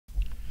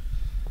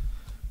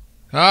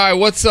Hi,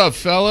 what's up,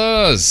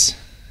 fellas?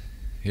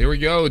 Here we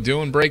go,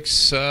 doing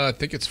breaks, I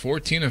think it's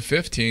 14 and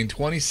 15,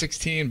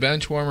 2016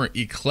 Benchwarmer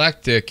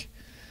Eclectic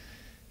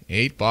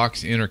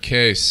 8-box inner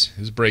case.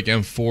 This is break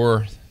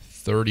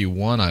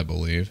M431, I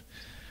believe.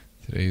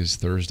 Today is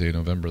Thursday,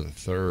 November the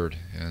 3rd,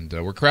 and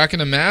we're cracking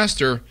a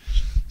master.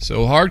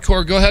 So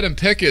hardcore, go ahead and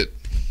pick it.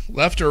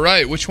 Left or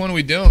right? Which one are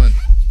we doing?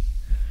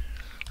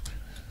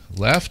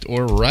 Left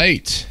or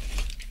right?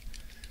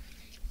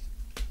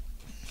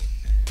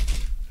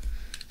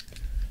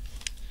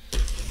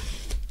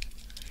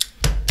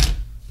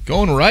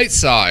 Going right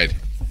side.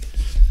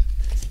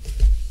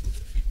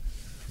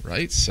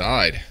 Right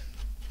side.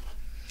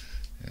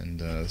 And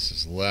this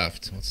is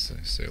left. Let's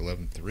say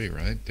 11-3,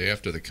 right? Day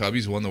after the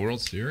Cubbies won the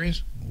World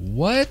Series?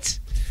 What?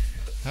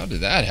 How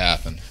did that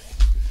happen?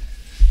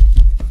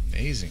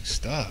 Amazing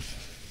stuff.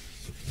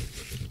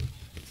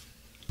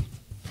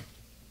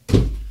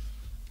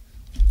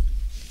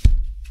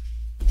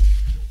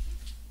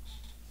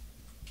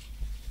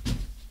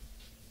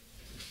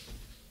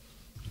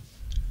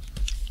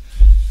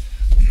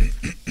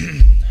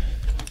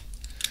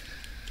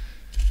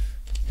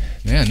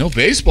 Man, no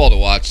baseball to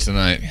watch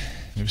tonight.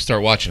 Maybe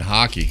start watching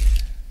hockey.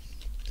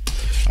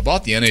 I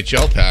bought the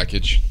NHL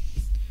package.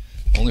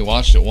 Only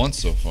watched it once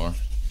so far.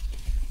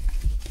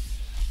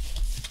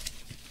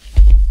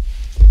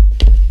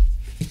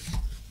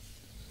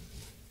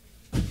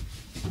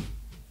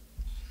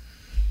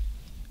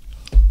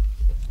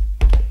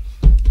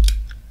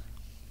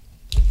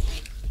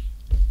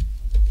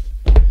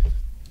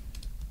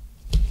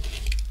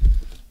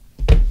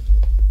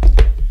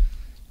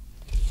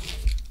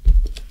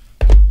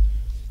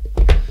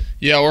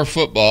 Yeah, or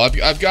football.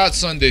 I've got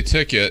Sunday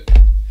ticket.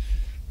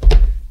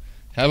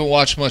 Haven't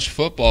watched much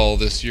football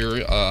this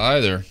year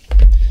either.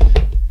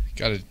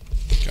 Gotta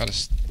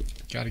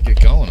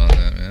get going on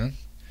that, man.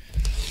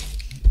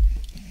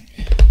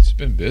 It's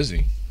been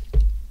busy.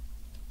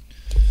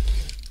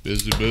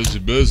 Busy.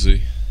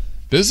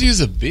 Busy as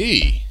a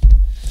bee.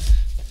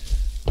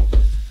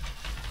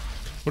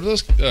 What are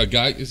those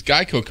it's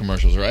Geico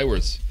commercials, right? Where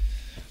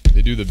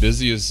they do the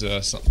busy as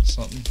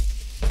something.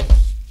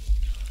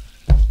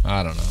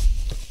 I don't know.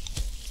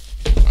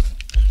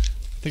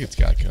 I think it's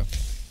Geico.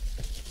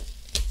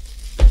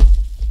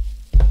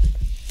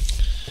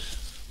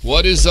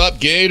 What is up,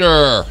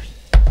 Gator?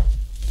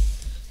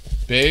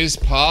 Bays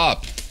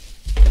Pop.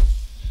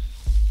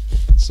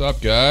 What's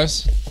up,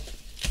 guys?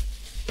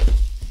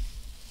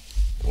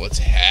 What's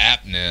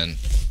happening?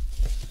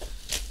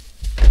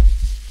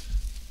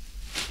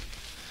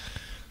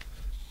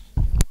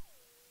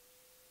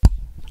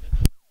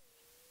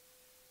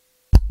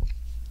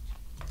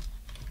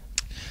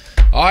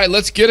 All right,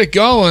 let's get it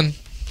going.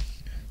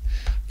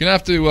 Gonna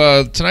have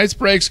to. Tonight's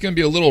break's gonna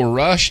be a little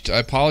rushed. I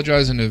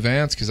apologize in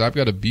advance because I've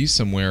got to be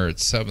somewhere at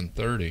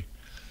 7:30.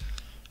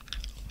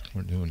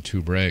 We're doing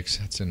 2 breaks.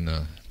 That's in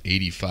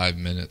 85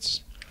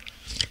 minutes.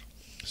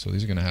 So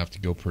these are gonna have to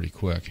go pretty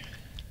quick.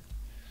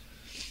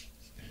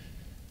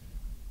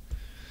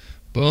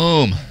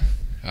 Boom.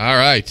 All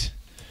right.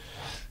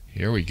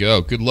 Here we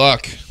go. Good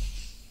luck.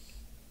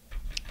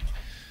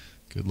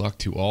 Good luck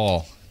to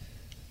all.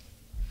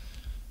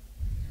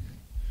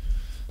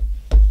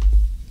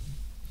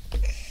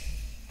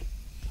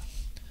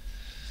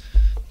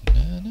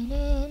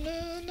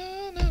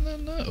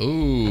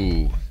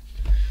 Ooh,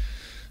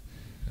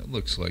 that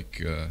looks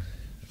like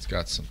it's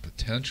got some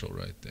potential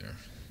right there.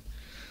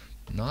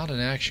 Not an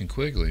Action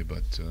Quigley,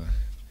 but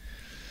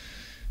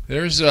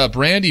there's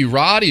Brandy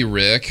Roddy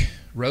Rick,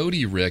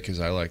 Rhodey Rick as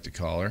I like to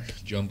call her,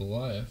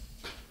 Jambalaya.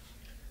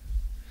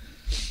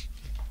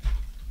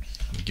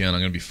 Again,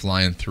 I'm going to be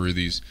flying through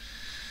these.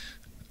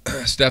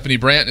 Stephanie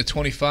Brandt at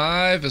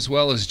 25, as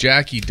well as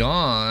Jackie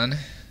Dawn,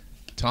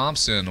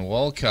 Thompson,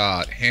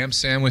 Walcott, Ham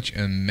Sandwich,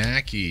 and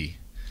Mackey.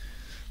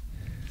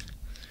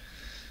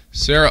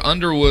 Sarah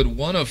Underwood,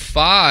 1 of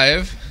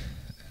 5.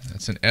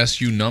 That's an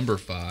SU number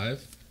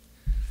 5.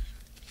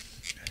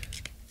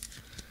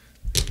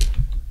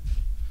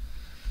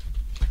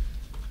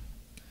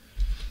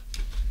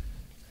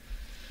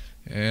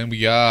 And we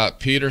got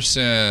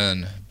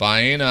Peterson,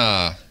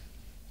 Baena,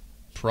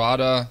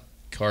 Prada,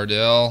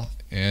 Cardell,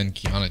 and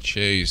Kiana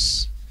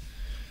Chase.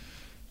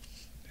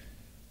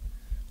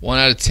 1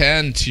 out of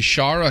 10,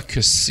 Tishara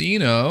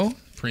Casino,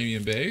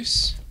 premium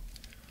base.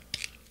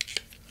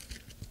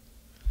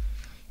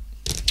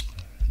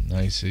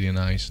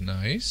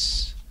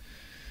 Nice.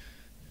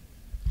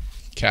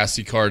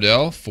 Cassie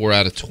Cardell, 4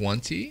 out of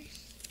 20.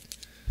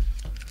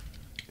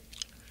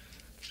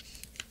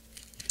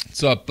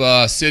 What's up,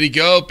 City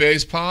Goat,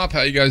 Bays Pop?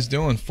 How you guys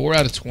doing? 4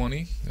 out of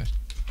 20.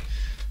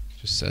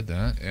 Just said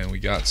that. And we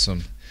got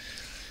some.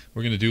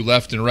 We're going to do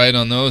left and right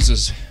on those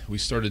as we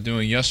started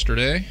doing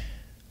yesterday.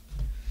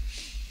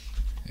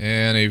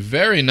 And a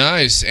very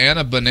nice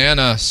Anna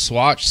Banana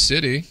Swatch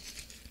City.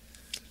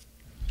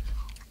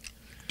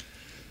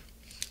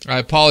 I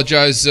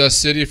apologize,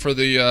 City, for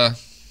the...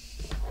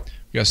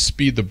 we got to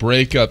speed the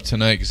break up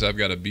tonight because I've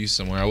got to be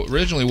somewhere. I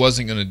originally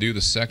wasn't going to do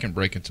the second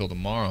break until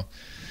tomorrow.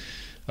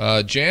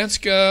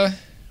 Janska,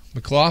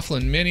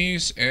 McLaughlin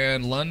Minis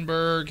and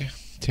Lundberg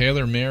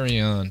Taylor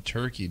Marion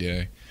Turkey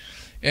Day.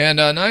 And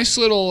a nice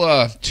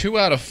little 2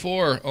 out of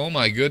 4, oh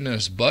my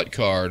goodness, butt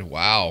card.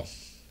 Wow.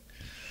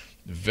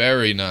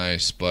 Very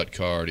nice butt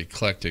card.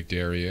 Eclectic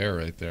derriere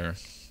right there.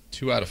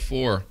 2 out of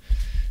 4.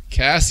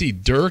 Cassie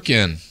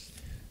Durkin.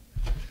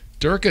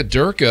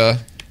 Durka.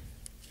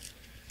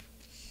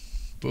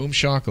 Boom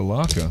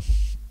shakalaka.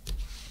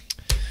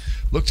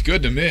 Looks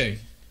good to me.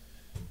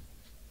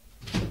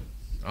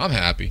 I'm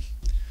happy.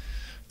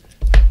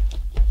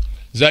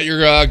 Is that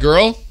your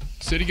girl,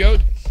 City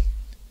Goat?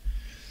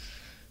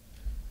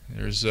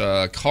 There's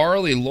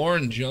Carly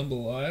Lauren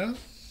Jambalaya.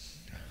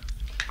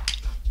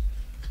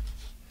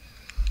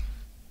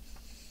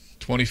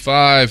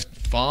 25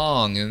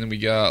 Fong, and then we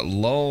got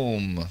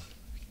Loam,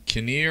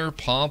 Kinnear,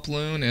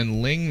 Pomploon,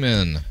 and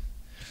Lingman.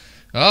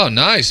 Oh,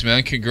 nice,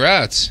 man.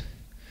 Congrats.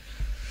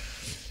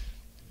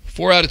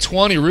 4 out of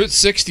 20, Route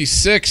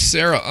 66,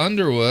 Sarah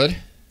Underwood.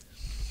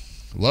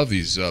 Love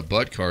these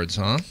butt cards,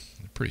 huh?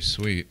 They're pretty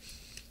sweet.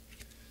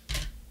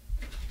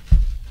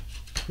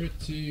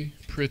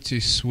 Pretty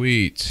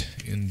sweet,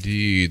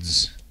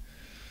 indeeds.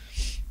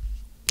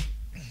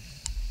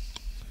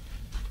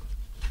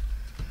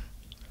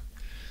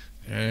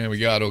 And we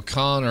got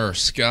O'Connor,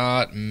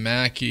 Scott,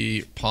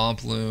 Mackey,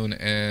 Pomploon,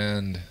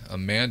 and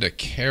Amanda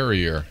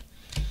Carrier.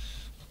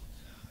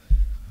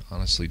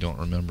 Honestly, don't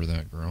remember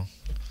that girl.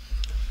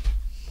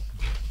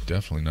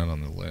 Definitely not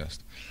on the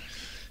list.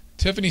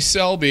 Tiffany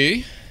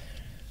Selby,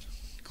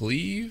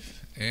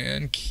 Gleave,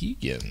 and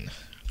Keegan.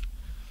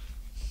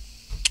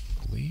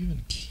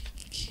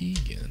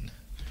 Keegan.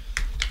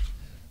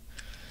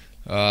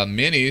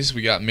 Minis,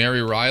 we got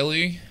Mary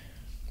Riley,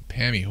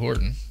 Pammy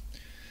Horton,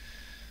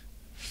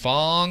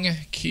 Fong,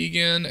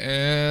 Keegan,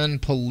 and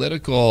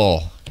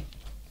Political.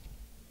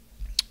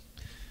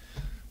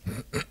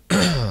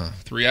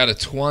 3 out of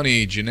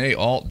 20, Janae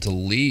Alt,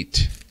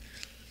 delete.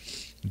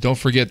 Don't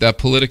forget that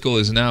Political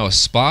is now a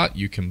spot.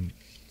 You can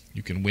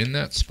win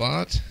that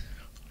spot.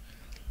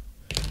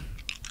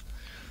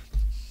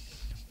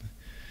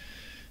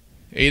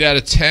 8 out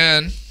of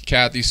 10,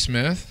 Kathy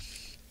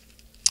Smith.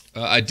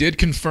 I did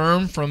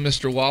confirm from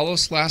Mr.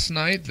 Wallace last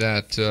night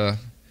that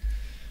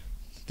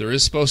there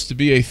is supposed to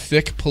be a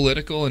thick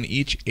Political in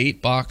each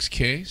 8-box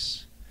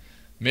case.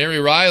 Mary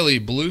Riley,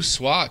 blue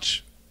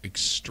swatch.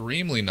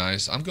 Extremely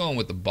nice. I'm going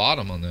with the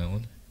bottom on that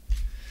one.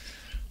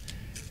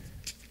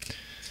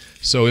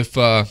 So if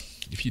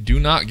you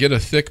do not get a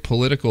thick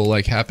Political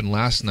like happened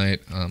last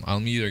night,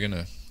 I'm either going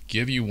to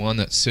give you one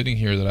that's sitting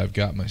here that I've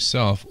got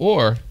myself,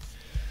 or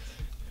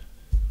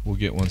we'll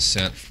get one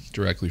sent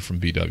directly from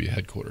BW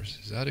headquarters.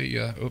 Is that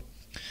a... oh.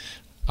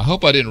 I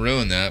hope I didn't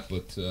ruin that,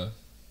 but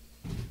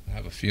I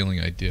have a feeling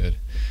I did.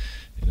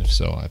 And if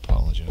so, I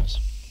apologize.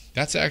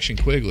 That's Action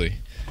Quigley.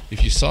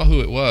 If you saw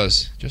who it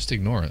was, just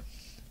ignore it.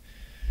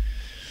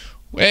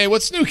 Hey,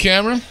 what's new,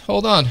 camera?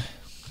 Hold on.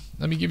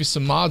 Let me give you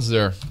some mods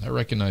there. I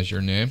recognize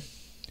your name.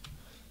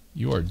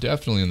 You are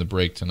definitely in the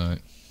break tonight.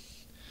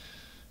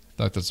 I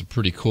thought that's a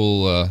pretty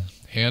cool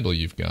handle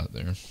you've got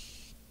there.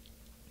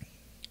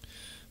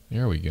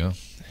 There we go.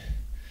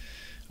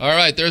 All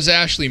right, there's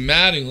Ashley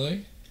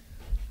Mattingly.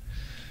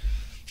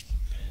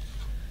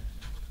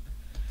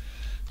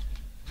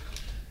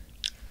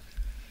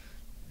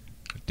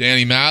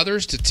 Danny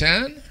Mathers to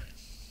 10.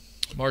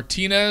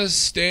 Martinez,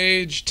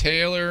 Stage,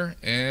 Taylor,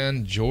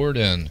 and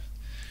Jordan.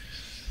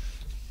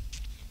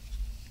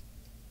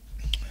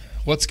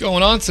 What's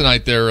going on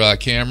tonight there,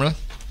 camera?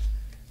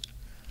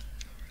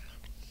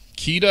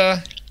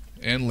 Kita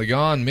and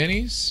Ligon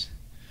Minis.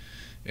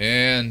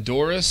 And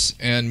Doris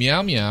and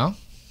Meow Meow.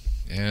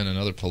 And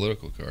another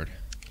Political card.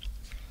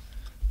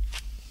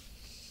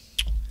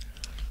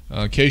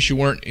 In case you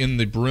weren't in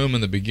the room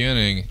in the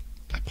beginning,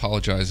 I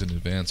apologize in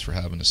advance for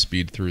having to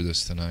speed through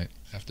this tonight.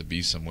 I have to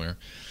be somewhere.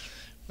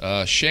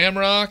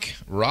 Shamrock,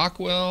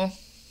 Rockwell,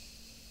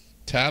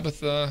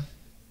 Tabitha,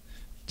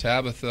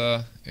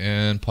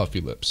 and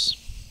Puffy Lips.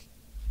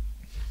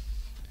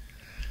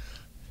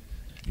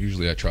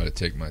 Usually I try to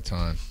take my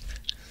time.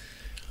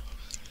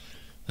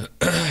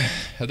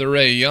 Heather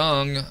Ray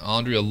Young,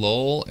 Andrea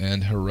Lowell,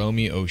 and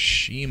Hiromi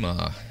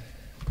Oshima.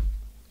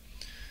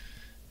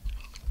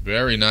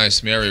 Very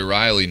nice Mary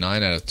Riley,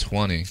 9 out of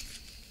 20.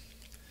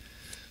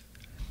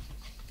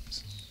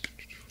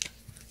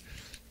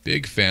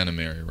 Big fan of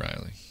Mary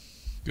Riley.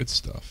 Good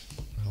stuff.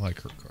 I like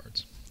her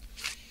cards.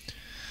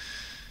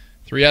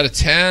 3 out of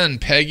 10,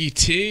 Peggy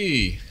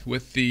T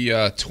with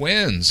the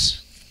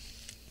Twins.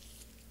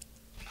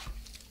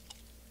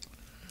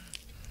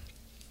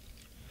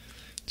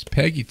 It's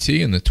Peggy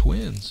T and the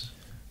Twins.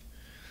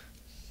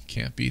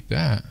 Can't beat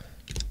that.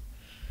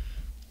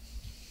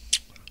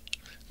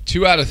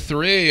 2 out of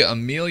 3,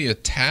 Amelia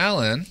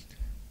Talon.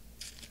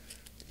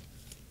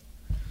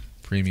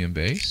 Premium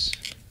base.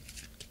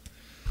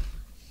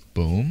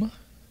 Boom.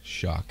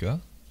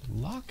 Shaka.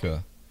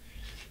 Laka.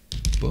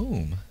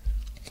 Boom.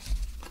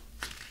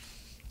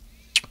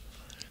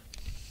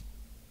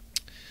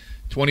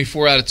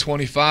 24 out of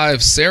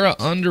 25, Sarah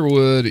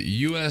Underwood,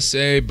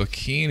 USA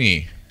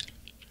Bikini.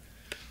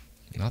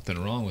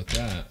 Nothing wrong with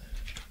that.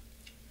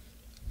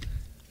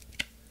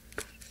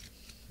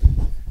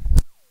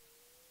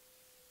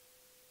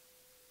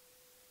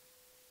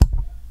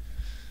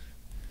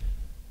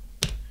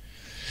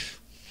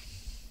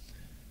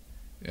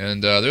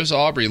 And there's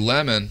Aubrey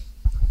Lemon.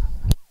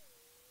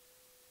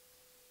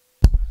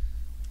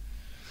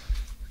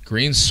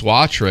 Green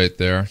swatch right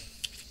there.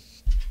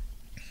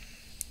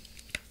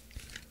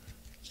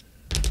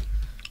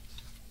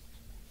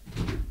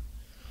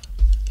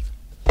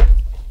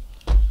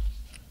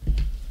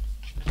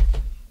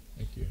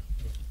 Thank you.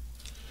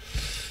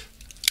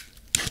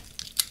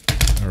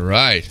 All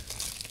right.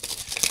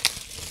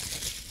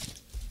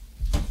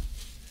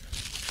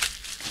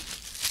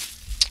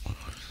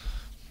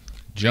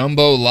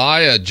 Jumbo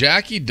Laya,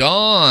 Jackie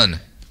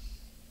Dawn.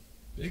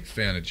 Big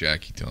fan of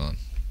Jackie Dawn.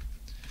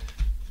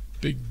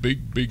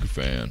 Big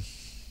fan.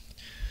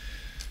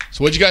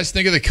 So what'd you guys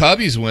think of the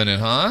Cubbies winning,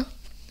 huh?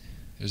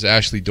 There's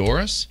Ashley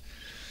Doris,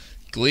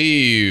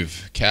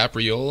 Gleave,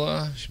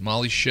 Capriola,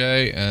 Molly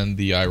Shea, and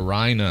the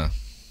Irina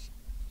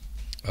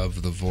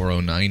of the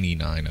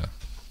Voroniner.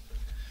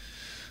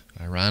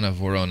 Irina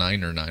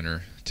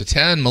Voroniner. To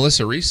 10,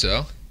 Melissa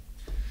Riso.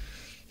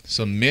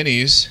 Some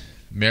minis.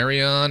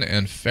 Marion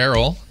and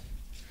Farrell,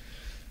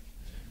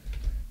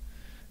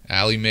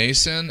 Allie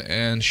Mason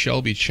and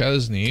Shelby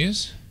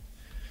Chesney's,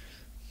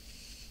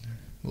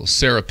 little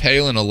Sarah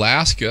Palin,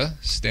 Alaska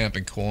stamp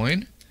and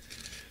coin.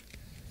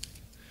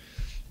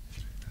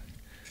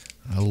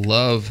 I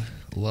love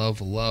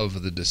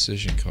the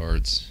decision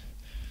cards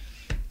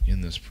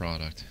in this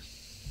product.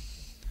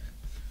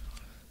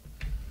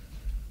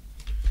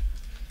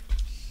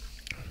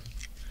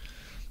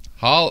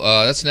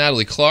 That's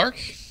Natalie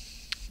Clark.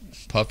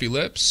 Puffy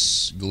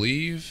Lips,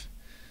 Gleave,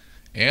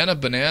 Anna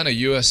Banana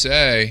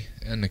USA,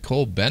 and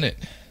Nicole Bennett.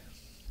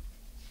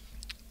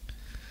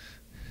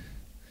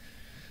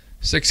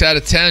 6 out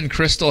of 10,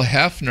 Crystal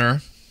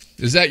Hefner.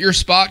 Is that your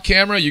spot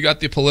camera? You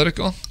got the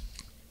political?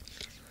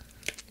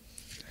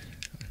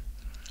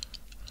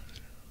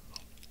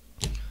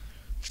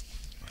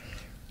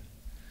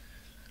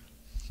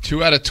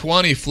 Two out of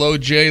 20, Flo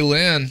J.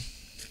 Lynn.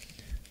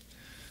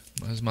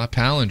 That's my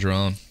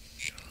palindrome.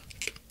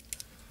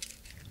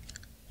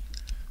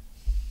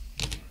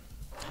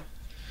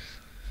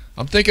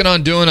 I'm thinking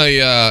on doing a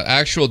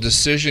actual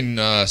Decision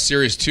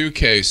Series 2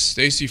 case.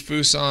 Stacy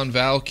Fuson,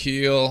 Val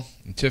Keel,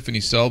 and Tiffany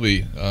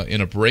Selby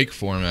in a break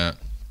format.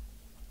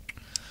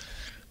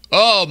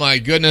 Oh my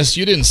goodness,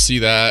 you didn't see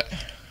that.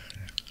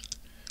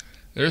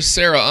 There's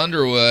Sarah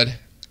Underwood,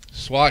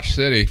 Swatch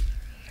City.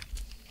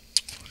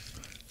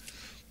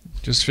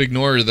 Just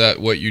ignore that,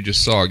 what you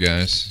just saw,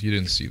 guys. You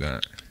didn't see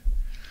that.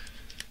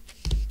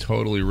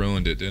 Totally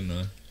ruined it, didn't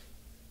I?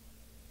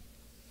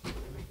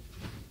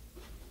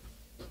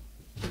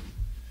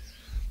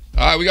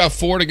 All right, we got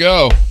 4 to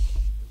go.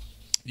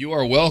 You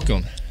are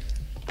welcome.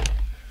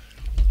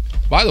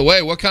 By the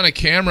way, what kind of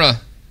camera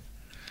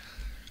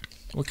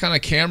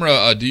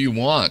do you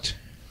want?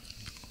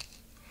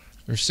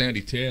 There's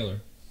Sandy Taylor.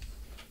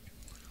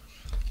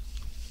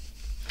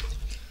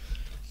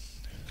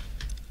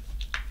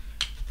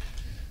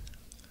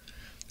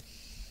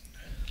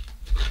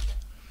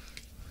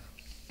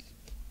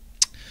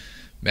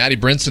 Maddie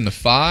Brinson to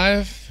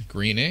 5,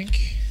 green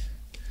ink.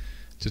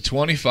 To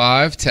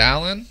 25,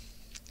 Talon.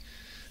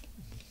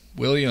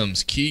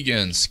 Williams,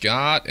 Keegan,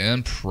 Scott,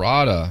 and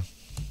Prada.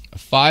 A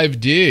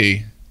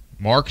 5D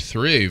Mark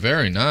III,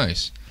 very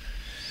nice.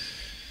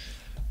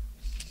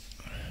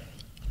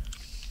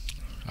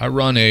 I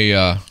run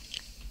I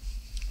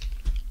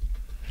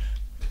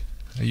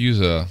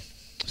use a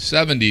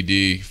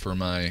 70D for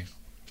my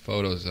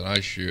photos that I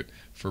shoot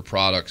for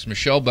products.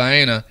 Michelle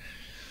Baena,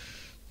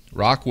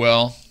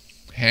 Rockwell,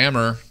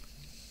 Hammer,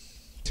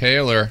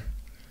 Taylor,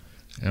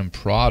 and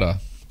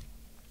Prada.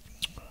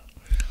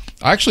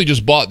 I actually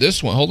just bought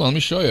this one. Hold on, let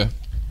me show you.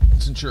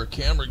 Since you're a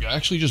camera guy, I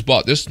actually just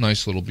bought this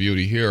nice little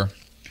beauty here.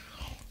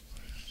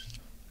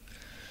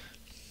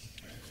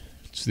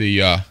 It's the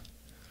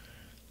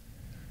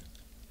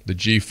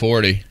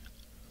G40. I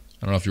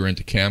don't know if you're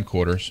into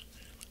camcorders.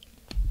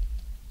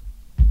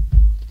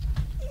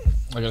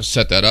 I gotta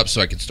set that up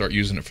so I can start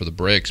using it for the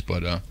breaks,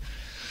 but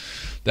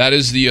that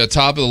is the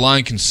top of the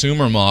line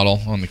consumer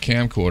model on the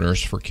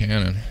camcorders for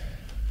Canon.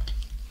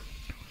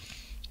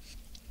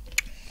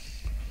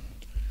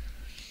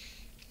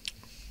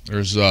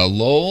 There's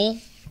Lowell,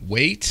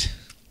 Waite,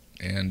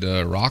 and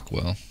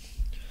Rockwell.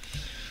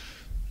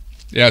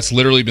 Yeah, it's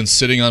literally been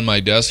sitting on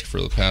my desk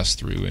for the past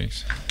 3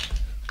 weeks.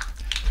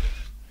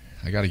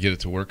 I got to get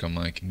it to work on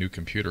my new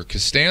computer.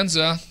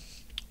 Costanza,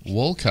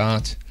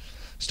 Wolcott.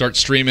 Start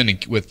streaming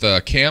with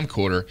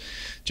camcorder.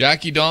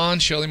 Jackie Dawn,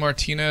 Shelly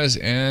Martinez,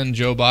 and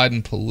Joe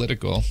Biden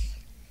political.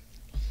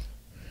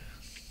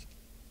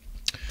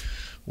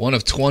 1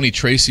 of 20,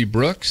 Tracy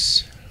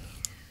Brooks.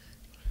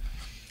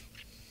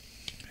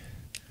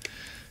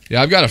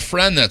 Yeah, I've got a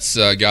friend that's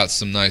got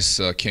some nice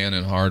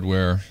Canon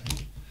hardware.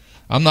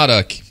 I'm not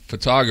a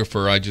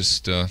photographer. I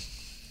just there's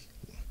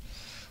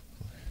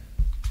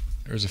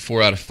a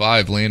 4 out of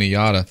 5,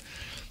 Laniata.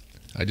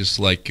 I just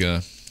like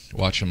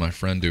Watching my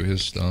friend do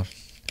his stuff.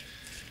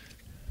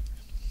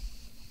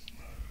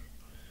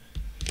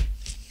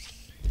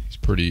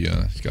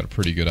 He's got a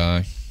pretty good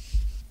eye.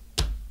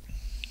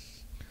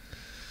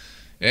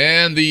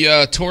 And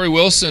the Torrey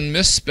Wilson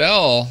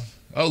misspell.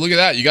 Oh, look at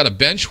that. You got a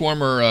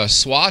Benchwarmer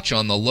swatch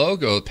on the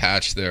logo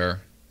patch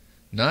there.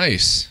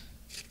 Nice.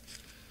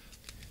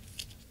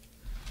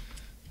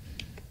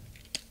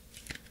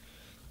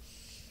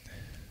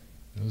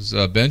 Those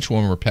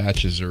Benchwarmer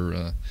patches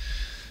are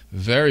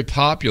very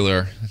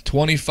popular.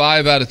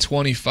 25 out of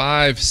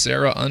 25.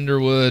 Sarah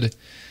Underwood,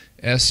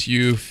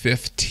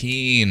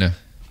 SU15.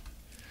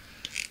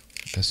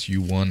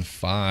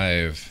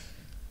 SU15.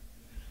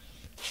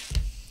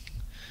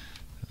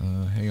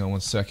 Hang on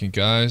one second,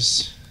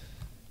 guys.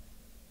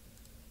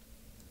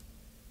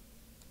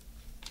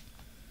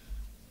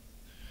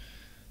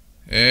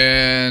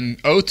 And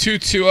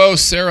 0220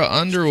 Sarah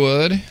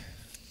Underwood.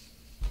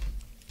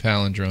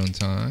 Palindrome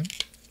time.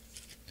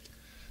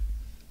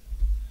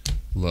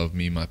 Love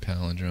me my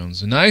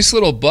palindromes. A nice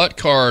little butt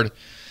card.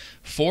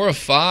 4 of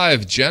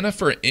 5.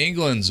 Jennifer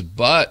England's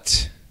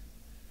butt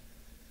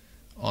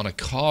on a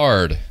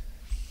card.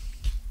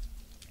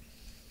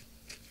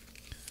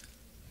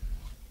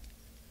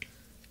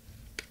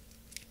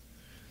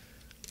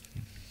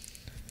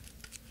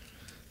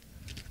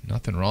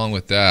 Nothing wrong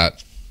with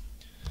that.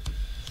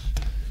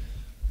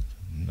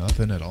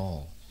 Nothing at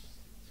all.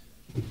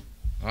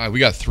 All right, we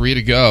got 3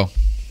 to go.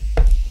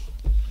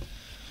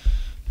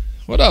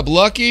 What up,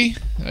 Lucky?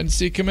 I didn't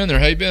see you come in there.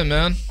 How you been,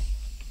 man?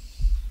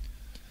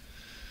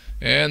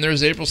 And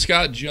there's April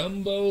Scott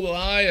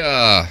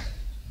Jambalaya.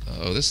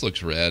 Oh, this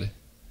looks red.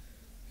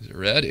 Is it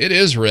red? It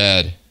is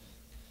red.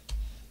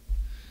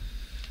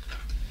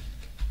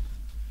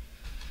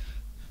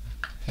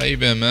 How you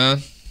been,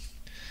 man?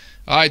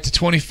 All right, to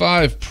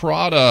 25,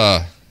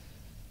 Prada.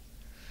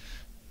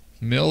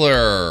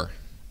 Miller.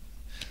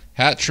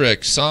 Hat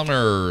Trick,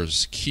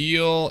 Summers,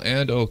 Keel,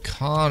 and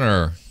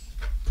O'Connor.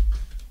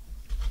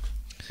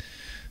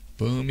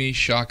 Boomy,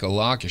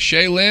 Shakalaka.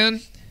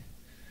 Shaylin.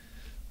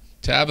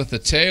 Tabitha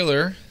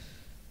Taylor.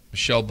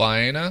 Michelle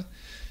Baena.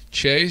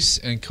 Chase,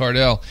 and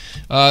Cardell.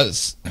 In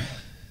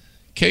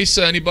case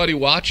anybody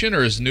watching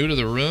or is new to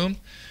the room,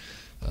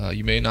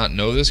 you may not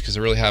know this because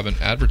I really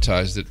haven't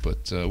advertised it,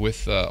 but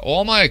with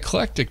all my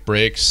Eclectic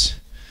breaks,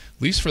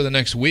 at least for the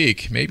next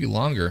week, maybe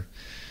longer,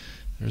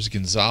 there's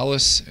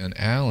Gonzalez and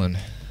Allen.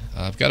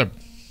 I've got a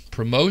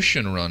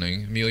promotion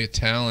running, Amelia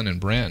Talon and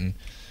Branton.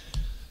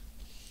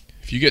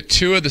 If you get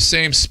 2 of the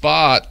same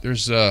spot,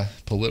 there's a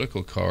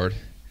political card.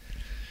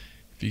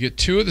 If you get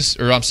 2 of the,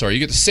 or I'm sorry, you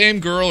get the same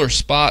girl or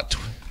spot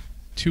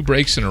 2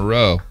 breaks in a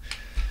row,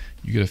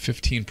 you get a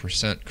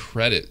 15%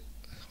 credit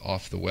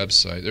off the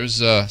website.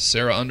 There's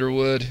Sarah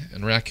Underwood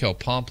and Raquel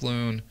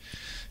Pomploon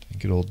and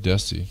good old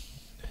Desi.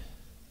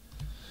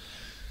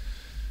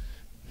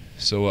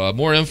 So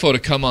more info to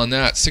come on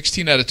that.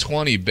 16 out of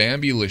 20,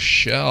 Bambi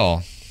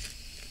Lachelle.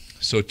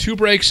 So 2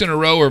 breaks in a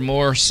row or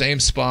more, same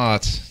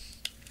spot.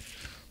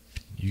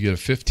 You get a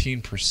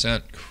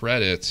 15%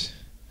 credit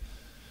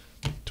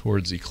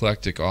towards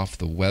Eclectic off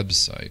the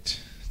website.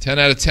 10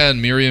 out of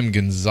 10, Miriam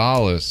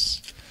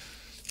Gonzalez.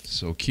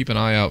 So keep an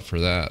eye out for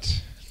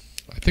that.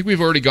 I think we've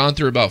already gone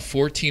through about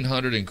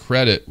 1,400 in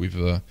credit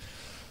we've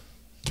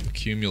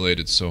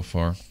accumulated so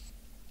far.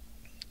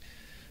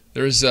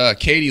 There's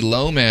Katie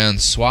Lohman,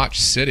 Swatch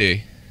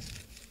City.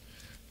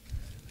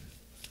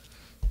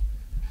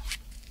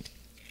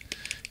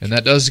 And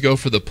that does go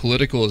for the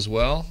political as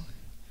well.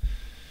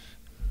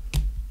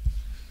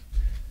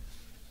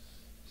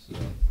 So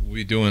we'll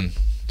be doing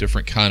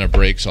different kind of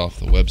breaks off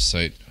the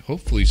website,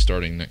 hopefully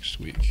starting next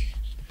week.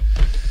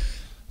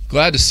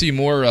 Glad to see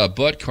more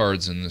butt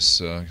cards in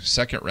this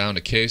second round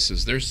of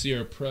cases. There's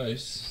Sierra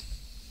Price.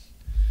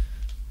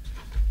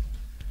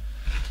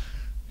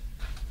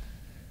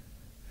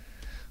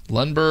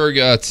 Lundberg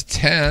to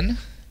 10.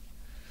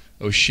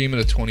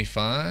 Oshima to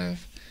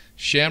 25.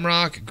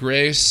 Shamrock,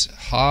 Grace,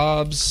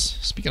 Hobbs.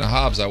 Speaking of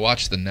Hobbs, I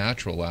watched The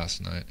Natural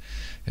last night.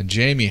 And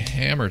Jamie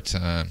Hammer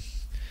time.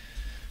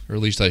 Or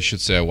at least I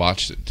should say I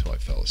watched it until I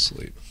fell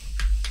asleep.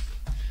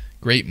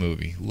 Great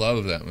movie.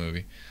 Love that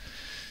movie.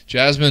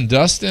 Jasmine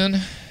Dustin.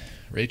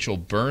 Rachel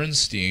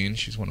Bernstein.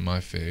 She's one of my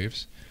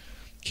faves.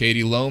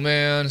 Katie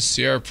Lohman.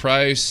 Sierra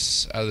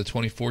Price out of the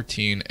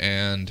 2014.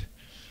 And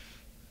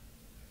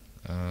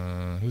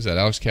who's that?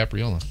 Alex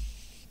Capriola.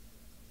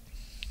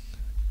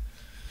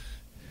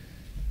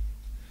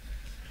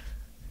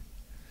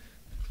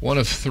 One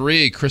of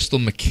 3, Crystal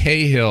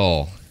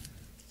McCahill.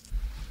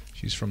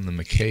 She's from the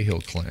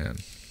McCahill clan.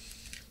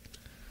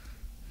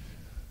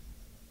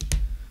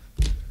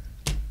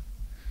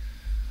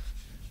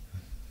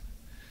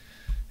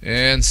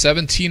 And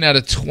 17 out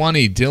of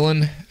 20,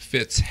 Dylan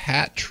Fitz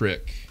hat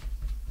trick.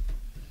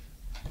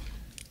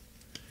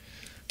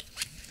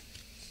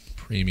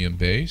 Premium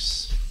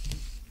base.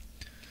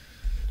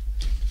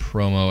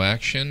 Promo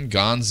action.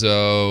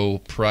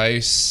 Gonzo,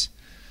 Price,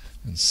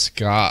 and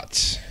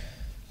Scott.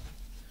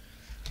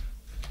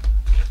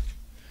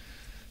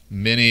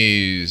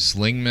 Minis,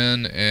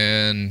 Lingman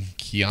and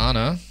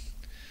Kiana.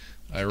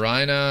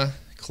 Irina,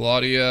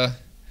 Claudia,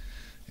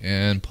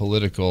 and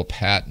political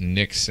Pat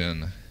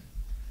Nixon.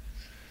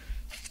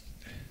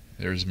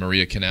 There's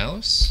Maria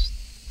Canales.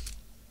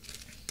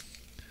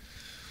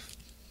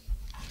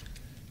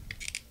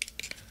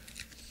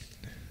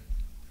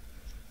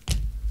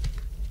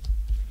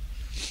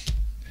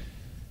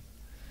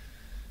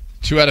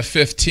 Two out of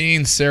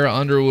 15, Sarah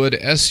Underwood,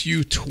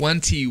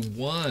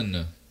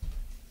 SU21.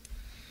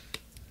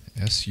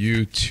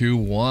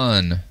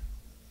 SU21.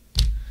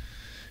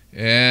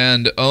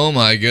 And, oh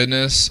my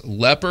goodness,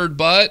 leopard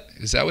butt.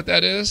 Is that what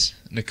that is?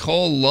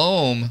 Nicole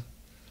Loam.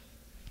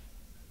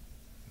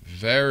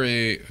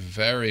 Very,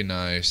 very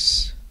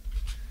nice.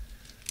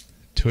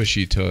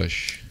 Tushy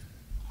tush.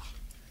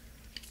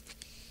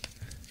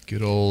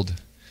 Good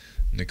old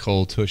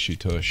Nicole Tushy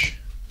tush.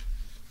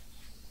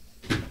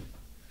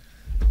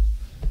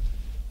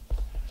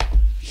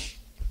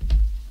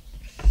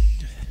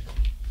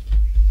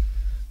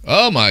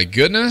 Oh my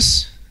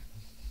goodness.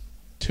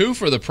 2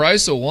 for the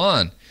price of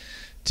 1.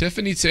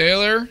 Tiffany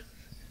Taylor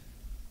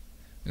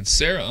and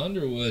Sarah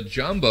Underwood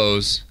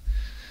jumbos.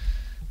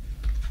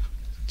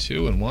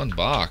 2 in 1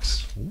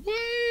 box.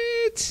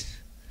 What?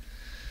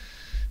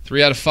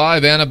 3 out of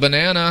 5, Anna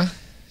Banana,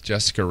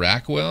 Jessica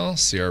Rackwell,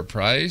 Sierra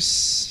Price,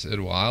 Sid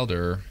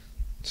Wilder,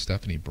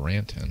 Stephanie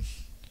Branton.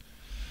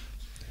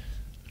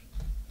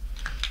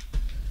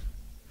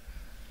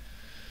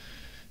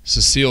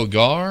 Cecile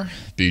Garr,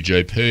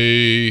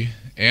 BJP,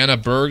 Anna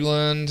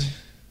Berglund,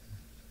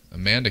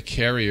 Amanda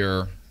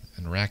Carrier,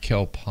 and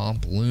Raquel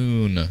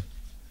Pomploon.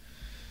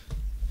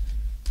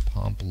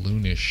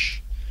 Pomploonish.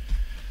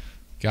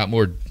 Got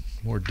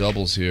more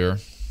doubles here.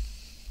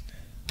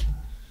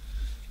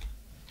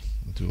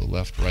 We'll do a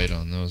left-right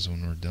on those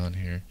when we're done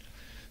here.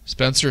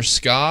 Spencer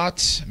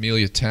Scott,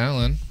 Amelia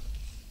Talon,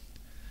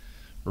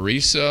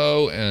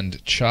 Riso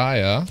and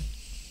Chaya.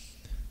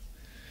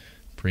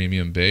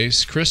 Premium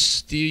base.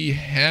 Christy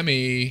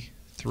Hemme,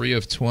 3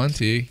 of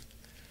 20.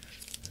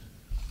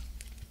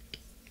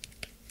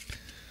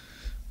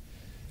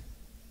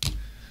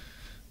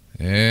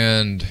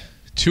 And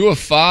 2 of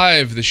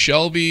 5, the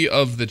Shelby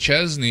of the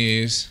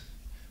Chesneys.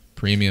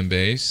 Premium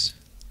base.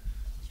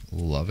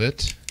 Love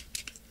it.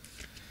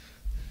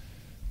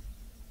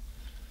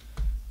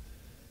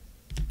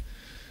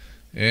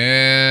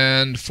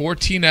 And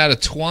 14 out of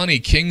 20,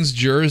 King's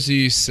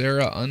Jersey,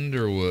 Sarah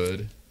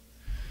Underwood.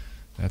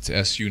 That's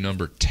SU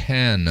number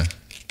 10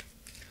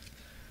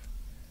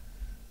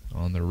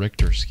 on the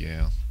Richter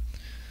scale.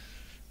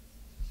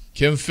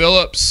 Kim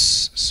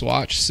Phillips,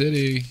 Swatch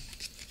City.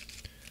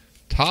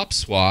 Top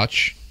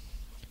swatch.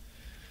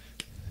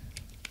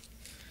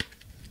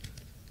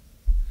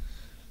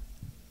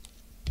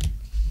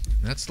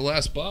 That's the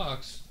last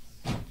box.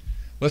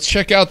 Let's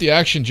check out the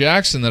Action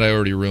Jackson that I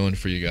already ruined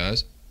for you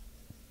guys.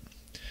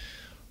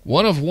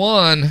 1 of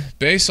 1,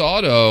 base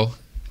auto,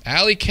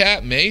 Alley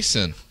Cat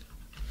Mason.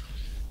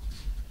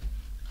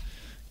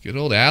 Good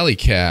old Alley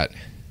Cat.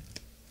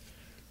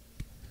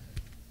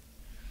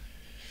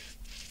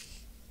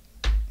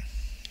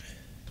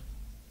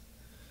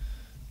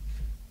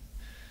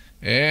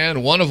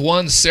 And 1 of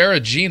 1, Sarah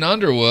Jean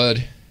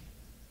Underwood.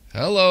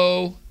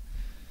 Hello.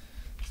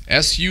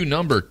 SU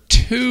number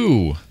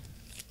 2.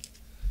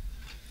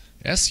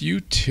 SU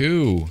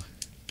 2.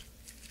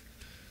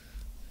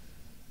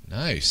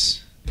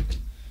 Nice.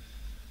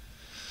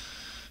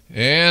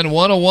 And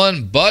 1 of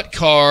 1 butt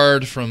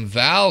card from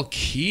Val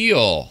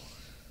Keel.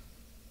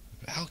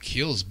 Val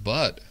Keel's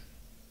butt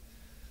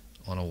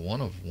on a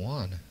 1 of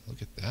 1.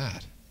 Look at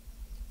that.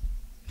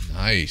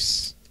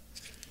 Nice.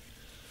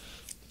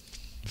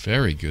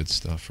 Very good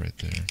stuff right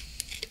there.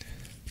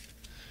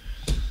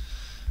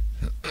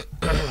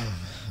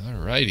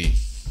 Alrighty.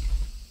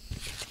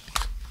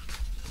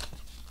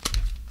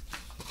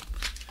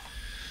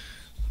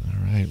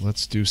 Alright,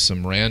 let's do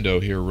some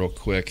rando here real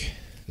quick,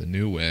 the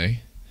new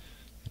way.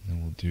 And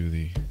then we'll do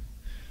the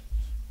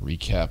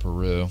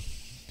recap-a-roo.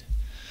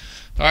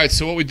 Alright,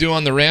 so what we do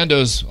on the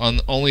randos,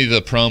 on only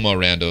the promo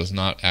randos,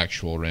 not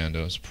actual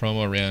randos.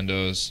 Promo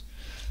randos,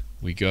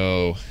 we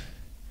go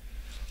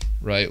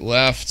right,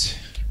 left,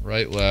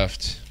 right,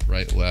 left,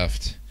 right,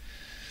 left.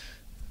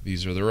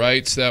 These are the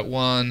rights that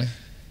won.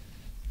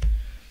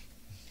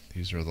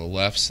 These are the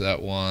lefts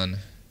that won.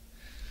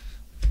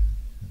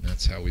 And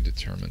that's how we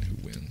determine who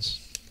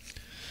wins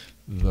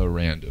the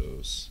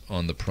randos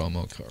on the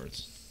promo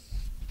cards.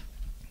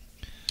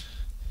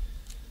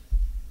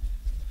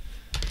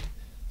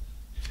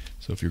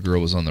 So if your girl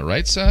was on the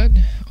right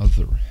side of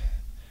the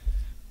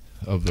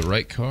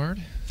right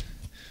card,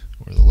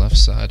 or the left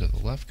side of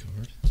the left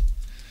card,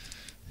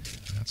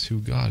 that's who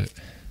got it.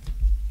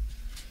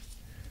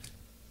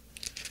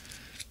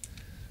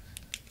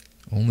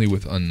 Only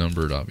with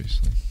unnumbered,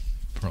 obviously,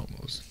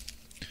 promos.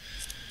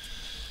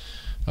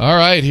 All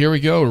right, here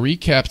we go.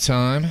 Recap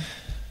time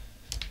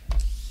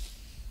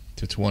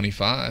to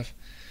 25.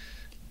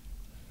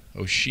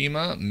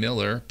 Oshima,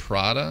 Miller,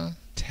 Prada,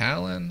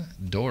 Talon,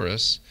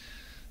 Doris.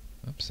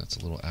 Oops, that's a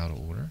little out of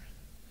order.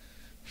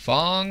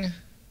 Fong,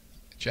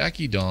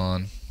 Jackie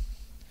Dawn,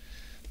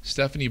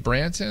 Stephanie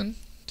Branton,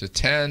 to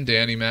 10,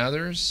 Danny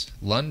Mathers,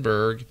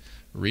 Lundberg,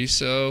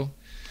 Riso,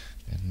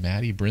 and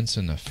Matty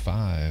Brinson to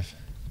 5.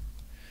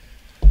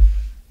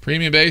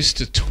 Premium base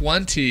to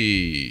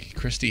 20,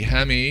 Christy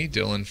Hemme,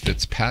 Dylan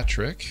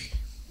Fitzpatrick,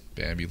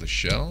 Bambi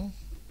Lachelle,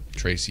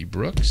 Tracy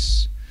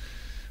Brooks,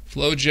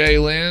 Flo J.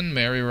 Lynn,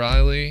 Mary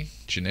Riley,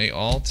 Janae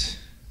Alt,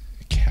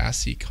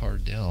 Cassie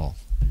Cardell.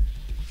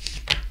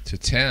 To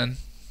 10,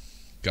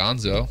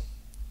 Gonzo,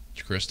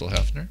 Crystal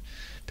Hefner,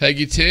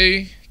 Peggy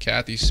T,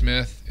 Kathy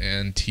Smith,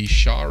 and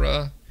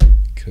Tishara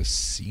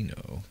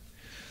Casino.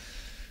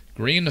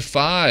 Green to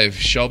 5,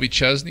 Shelby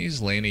Chesney's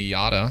Lena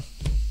Yada.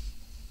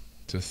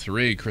 To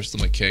 3, Crystal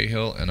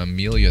McCahill and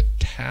Amelia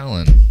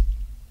Talon.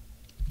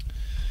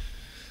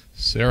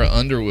 Sarah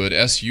Underwood,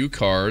 SU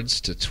cards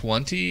to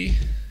 20,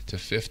 to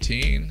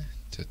 15,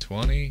 to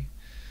 20,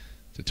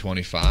 to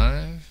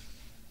 25,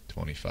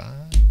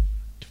 25,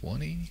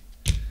 20,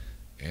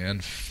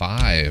 and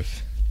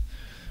 5.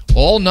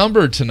 All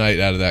numbered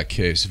tonight out of that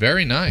case.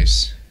 Very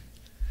nice.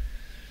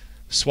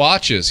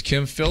 Swatches,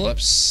 Kim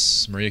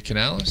Phillips, Maria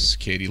Canales,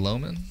 Katie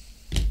Lohman,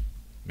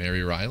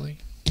 Mary Riley,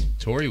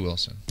 Tori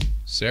Wilson,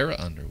 Sarah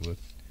Underwood,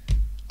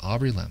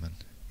 Aubrey Lemon,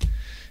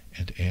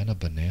 and Anna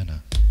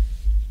Banana.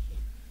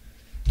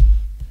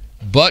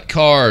 Butt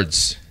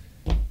cards,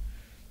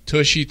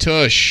 Tushy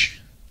Tush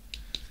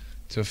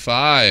to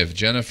 5,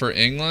 Jennifer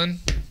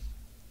England,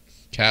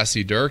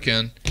 Cassie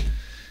Durkin,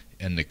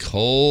 and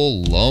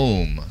Nicole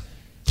Loam.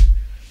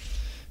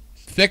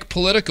 Thick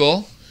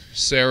Political,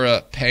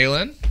 Sarah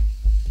Palin,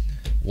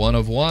 1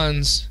 of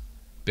 1s,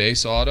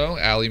 base auto,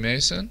 Allie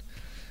Mason,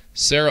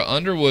 Sarah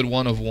Underwood,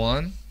 1 of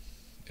 1,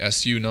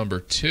 SU number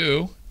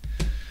 2,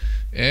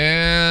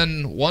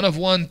 and 1 of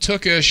 1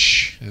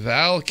 Tookish,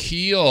 Val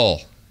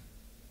Keel.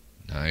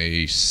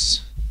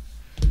 Nice.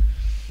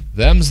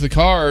 Them's the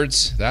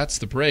cards. That's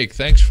the break.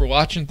 Thanks for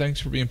watching. Thanks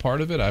for being part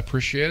of it. I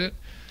appreciate it.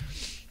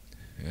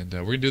 And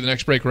we're going to do the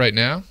next break right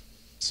now.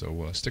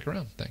 So stick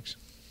around. Thanks.